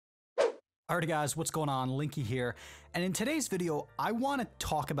Alright guys, what's going on? Linky here, and in today's video I want to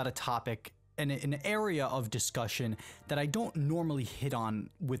talk about a topic and an area of discussion that I don't normally hit on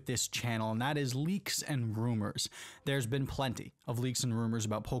with this channel, and that is leaks and rumors. There's been plenty of leaks and rumors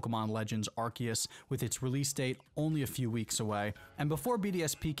about Pokemon Legends Arceus with its release date only a few weeks away, and before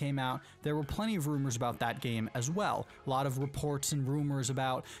BDSP came out there were plenty of rumors about that game as well. A lot of reports and rumors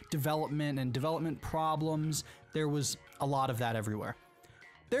about development and development problems. There was a lot of that everywhere.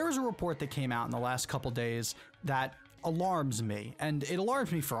 There was a report that came out in the last couple days that alarms me, and it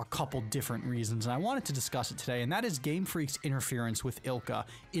alarms me for a couple different reasons, and I wanted to discuss it today, and that is Game Freak's interference with Ilca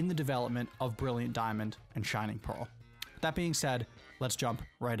in the development of Brilliant Diamond and Shining Pearl. That being said, let's jump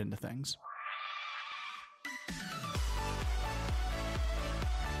right into things.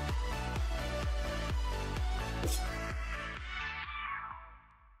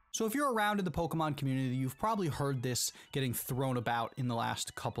 So if you're around in the Pokemon community, you've probably heard this getting thrown about in the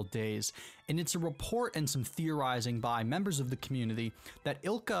last couple days, and it's a report and some theorizing by members of the community that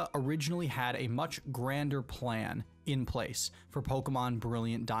Ilca originally had a much grander plan in place for Pokemon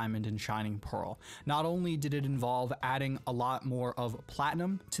Brilliant Diamond and Shining Pearl. Not only did it involve adding a lot more of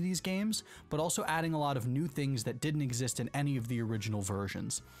Platinum to these games, but also adding a lot of new things that didn't exist in any of the original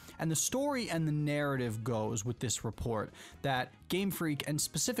versions. And the story and the narrative goes with this report that Game Freak, and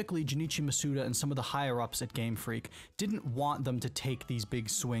specifically Junichi Masuda and some of the higher-ups at Game Freak, didn't want them to take these big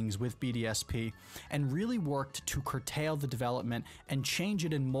swings with BDSP and really worked to curtail the development and change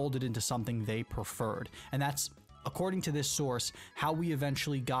it and mold it into something they preferred. And that's, according to this source, how we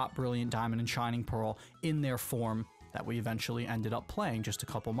eventually got Brilliant Diamond and Shining Pearl in their form that we eventually ended up playing just a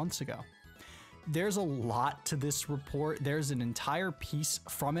couple months ago. There's a lot to this report. There's an entire piece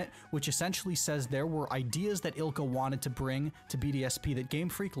from it which essentially says there were ideas that Ilca wanted to bring to BDSP that Game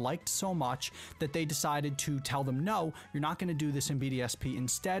Freak liked so much that they decided to tell them, no, you're not going to do this in BDSP.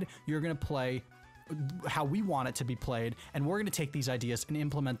 Instead, you're going to play how we want it to be played, and we're going to take these ideas and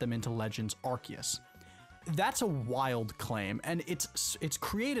implement them into Legends Arceus. That's a wild claim, and it's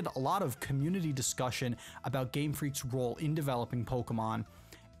created a lot of community discussion about Game Freak's role in developing Pokemon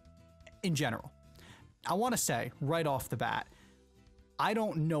in general. I want to say right off the bat, I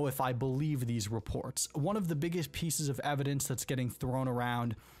don't know if I believe these reports. One of the biggest pieces of evidence that's getting thrown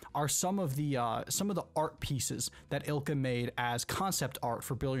around are some of the art pieces that Ilca made as concept art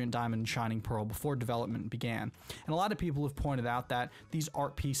for Brilliant Diamond and Shining Pearl before development began. And a lot of people have pointed out that these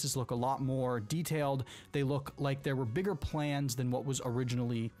art pieces look a lot more detailed. They look like there were bigger plans than what was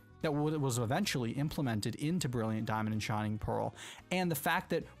eventually implemented into Brilliant Diamond and Shining Pearl. And the fact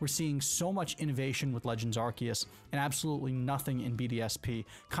that we're seeing so much innovation with Legends Arceus and absolutely nothing in BDSP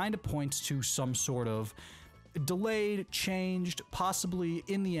kind of points to some sort of delayed, changed, possibly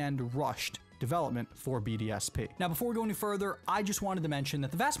in the end rushed development for BDSP. Now, before we go any further, I just wanted to mention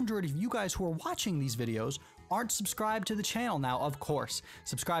that the vast majority of you guys who are watching these videos aren't subscribed to the channel. Now, of course,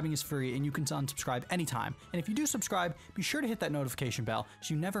 subscribing is free and you can unsubscribe anytime. And if you do subscribe, be sure to hit that notification bell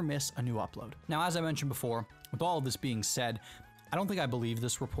so you never miss a new upload. Now, as I mentioned before, with all of this being said, I don't think I believe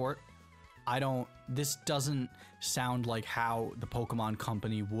this report. This doesn't sound like how the Pokemon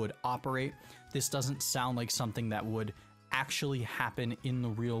company would operate. This doesn't sound like something that would actually happen in the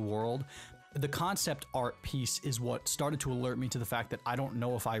real world. The concept art piece is what started to alert me to the fact that I don't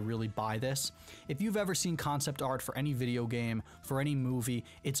know if I really buy this. If you've ever seen concept art for any video game, for any movie,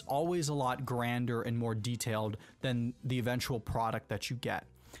 it's always a lot grander and more detailed than the eventual product that you get.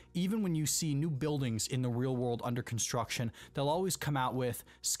 Even when you see new buildings in the real world under construction, they'll always come out with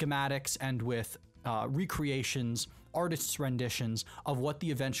schematics and with recreations, artists' renditions of what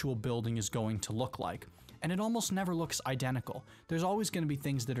the eventual building is going to look like. And it almost never looks identical. There's always going to be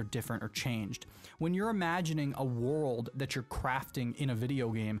things that are different or changed. When you're imagining a world that you're crafting in a video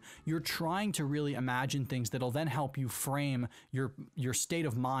game, you're trying to really imagine things that'll then help you frame your state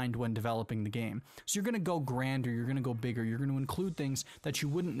of mind when developing the game. So you're going to go grander, you're going to go bigger, you're going to include things that you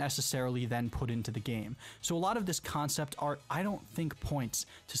wouldn't necessarily then put into the game. So a lot of this concept art, I don't think points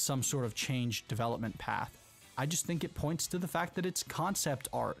to some sort of changed development path. I just think it points to the fact that it's concept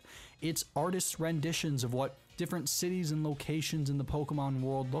art. It's artists' renditions of what different cities and locations in the Pokemon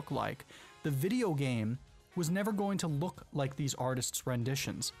world look like. The video game was never going to look like these artists'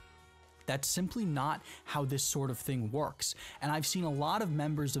 renditions. That's simply not how this sort of thing works. And I've seen a lot of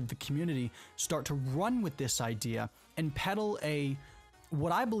members of the community start to run with this idea and peddle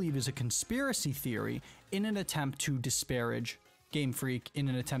what I believe is a conspiracy theory in an attempt to disparage Game Freak, in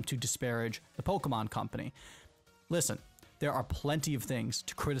an attempt to disparage the Pokemon company. Listen, there are plenty of things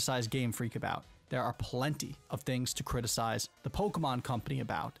to criticize Game Freak about. There are plenty of things to criticize the Pokemon company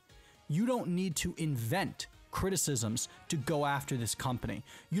about. You don't need to invent criticisms to go after this company.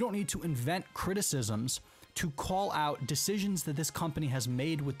 You don't need to invent criticisms to call out decisions that this company has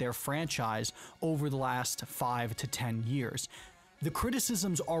made with their franchise over the last 5 to 10 years. The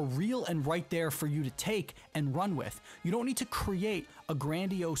criticisms are real and right there for you to take and run with. You don't need to create a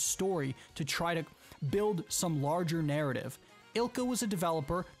grandiose story to try to build some larger narrative. Ilca was a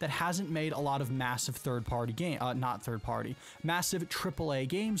developer that hasn't made a lot of massive massive AAA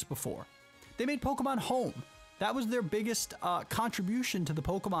games before. They made Pokemon Home. That was their biggest contribution to the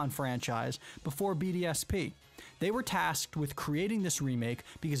Pokemon franchise before BDSP. They were tasked with creating this remake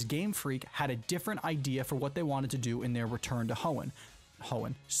because Game Freak had a different idea for what they wanted to do in their return to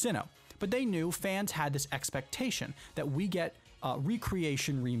Sinnoh. But they knew fans had this expectation that we get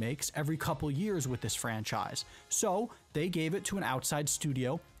recreation remakes every couple years with this franchise. So they gave it to an outside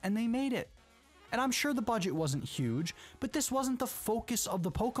studio and they made it. And I'm sure the budget wasn't huge, but this wasn't the focus of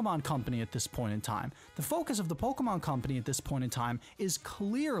the Pokemon Company at this point in time. The focus of the Pokemon Company at this point in time is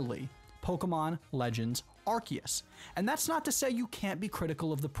clearly Pokemon Legends Arceus. And that's not to say you can't be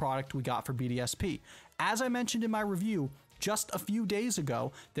critical of the product we got for BDSP. As I mentioned in my review just a few days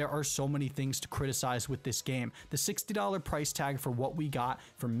ago, there are so many things to criticize with this game. The $60 price tag for what we got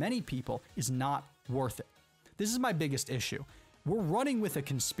for many people is not worth it. This is my biggest issue. We're running with a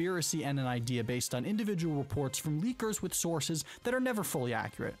conspiracy and an idea based on individual reports from leakers with sources that are never fully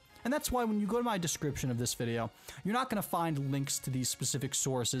accurate. And that's why when you go to my description of this video, you're not going to find links to these specific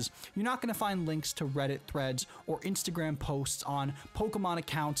sources. You're not going to find links to Reddit threads or Instagram posts on Pokemon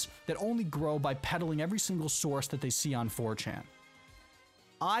accounts that only grow by peddling every single source that they see on 4chan.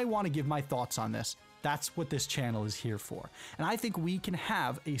 I want to give my thoughts on this. That's what this channel is here for. And I think we can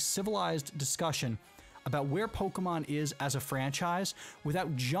have a civilized discussion about where Pokemon is as a franchise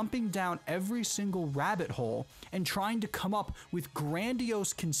without jumping down every single rabbit hole and trying to come up with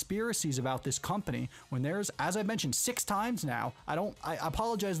grandiose conspiracies about this company when there's, as I mentioned 6 times now, I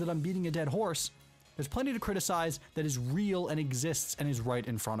apologize that I'm beating a dead horse. There's plenty to criticize that is real and exists and is right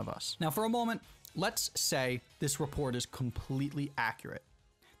in front of us. Now for a moment, let's say this report is completely accurate.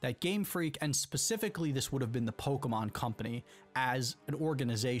 That Game Freak, and specifically this would have been the Pokemon Company as an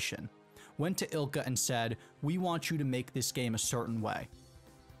organization, went to Ilca and said, we want you to make this game a certain way.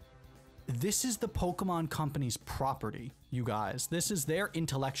 This is the Pokemon Company's property, you guys. This is their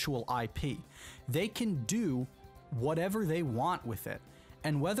intellectual IP. They can do whatever they want with it.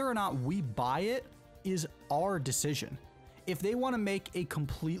 And whether or not we buy it is our decision. If they want to make a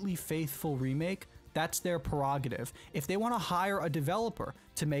completely faithful remake, that's their prerogative. If they want to hire a developer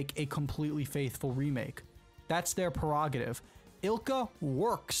to make a completely faithful remake, that's their prerogative. Ilca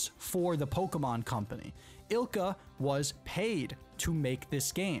works for the Pokemon Company. Ilca was paid to make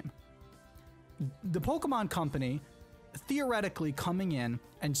this game. The Pokemon Company theoretically coming in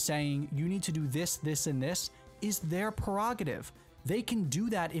and saying you need to do this, this, and this is their prerogative. They can do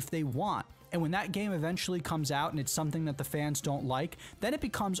that if they want. And when that game eventually comes out and it's something that the fans don't like, then it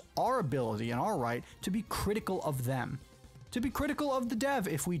becomes our ability and our right to be critical of them. To be critical of the dev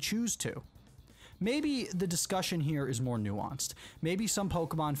if we choose to. Maybe the discussion here is more nuanced. Maybe some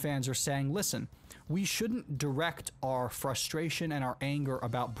Pokemon fans are saying, listen, we shouldn't direct our frustration and our anger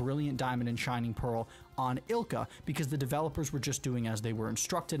about Brilliant Diamond and Shining Pearl on Ilca because the developers were just doing as they were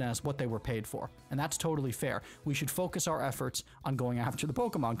instructed and as what they were paid for. And that's totally fair. We should focus our efforts on going after the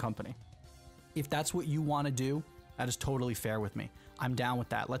Pokemon Company. If that's what you want to do, that is totally fair with me. I'm down with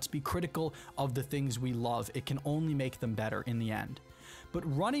that. Let's be critical of the things we love. It can only make them better in the end. But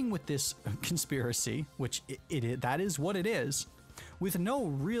running with this conspiracy, which that is what it is, with no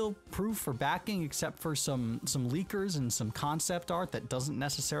real proof for backing except for some leakers and some concept art that doesn't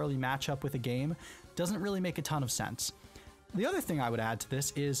necessarily match up with a game, doesn't really make a ton of sense. The other thing I would add to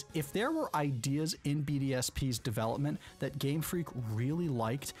this is if there were ideas in BDSP's development that Game Freak really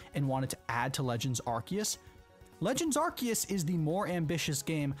liked and wanted to add to Legends Arceus, Legends Arceus is the more ambitious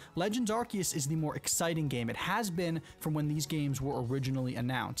game. Legends Arceus is the more exciting game. It has been from when these games were originally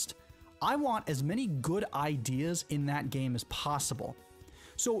announced. I want as many good ideas in that game as possible.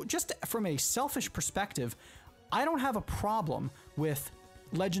 So just from a selfish perspective, I don't have a problem with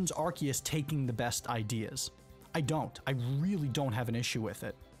Legends Arceus taking the best ideas. I don't. I really don't have an issue with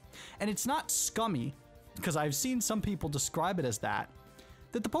it. And it's not scummy, because I've seen some people describe it as that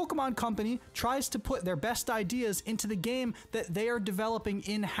the Pokemon Company tries to put their best ideas into the game that they are developing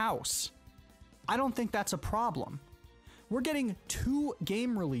in-house. I don't think that's a problem. We're getting 2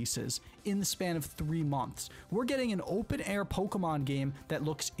 game releases in the span of 3 months. We're getting an open-air Pokemon game that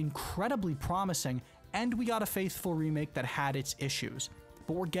looks incredibly promising, and we got a faithful remake that had its issues.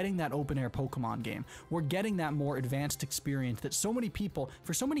 but we're getting that open air Pokemon game. We're getting that more advanced experience that so many people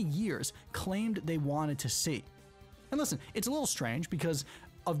for so many years claimed they wanted to see. And listen, it's a little strange because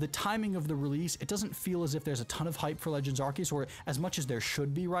of the timing of the release. It doesn't feel as if there's a ton of hype for Legends Arceus, or as much as there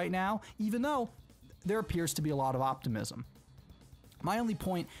should be right now, even though there appears to be a lot of optimism. My only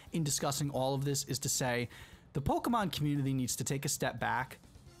point in discussing all of this is to say the Pokemon community needs to take a step back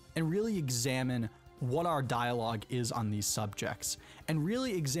and really examine what our dialogue is on these subjects, and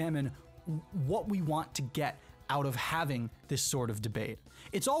really examine what we want to get out of having this sort of debate.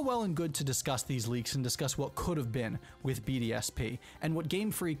 It's all well and good to discuss these leaks and discuss what could have been with BDSP and what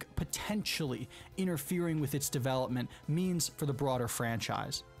Game Freak potentially interfering with its development means for the broader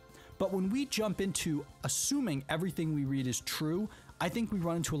franchise. But when we jump into assuming everything we read is true, I think we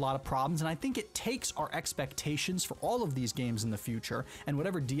run into a lot of problems, and I think it takes our expectations for all of these games in the future and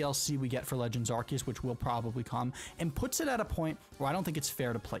whatever DLC we get for Legends Arceus, which will probably come, and puts it at a point where I don't think it's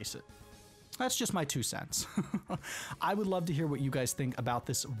fair to place it. That's just my 2 cents. I would love to hear what you guys think about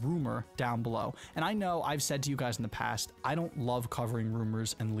this rumor down below. And I know I've said to you guys in the past, I don't love covering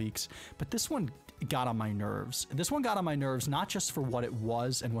rumors and leaks, but this one got on my nerves. This one got on my nerves not just for what it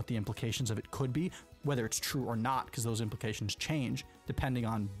was and what the implications of it could be, whether it's true or not, because those implications change depending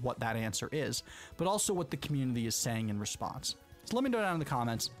on what that answer is, but also what the community is saying in response. So let me know down in the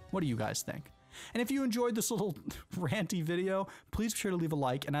comments, what do you guys think? And if you enjoyed this little ranty video, please be sure to leave a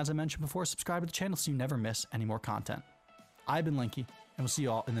like, and as I mentioned before, subscribe to the channel so you never miss any more content. I've been Linky, and we'll see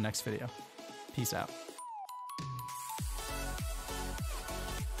you all in the next video. Peace out.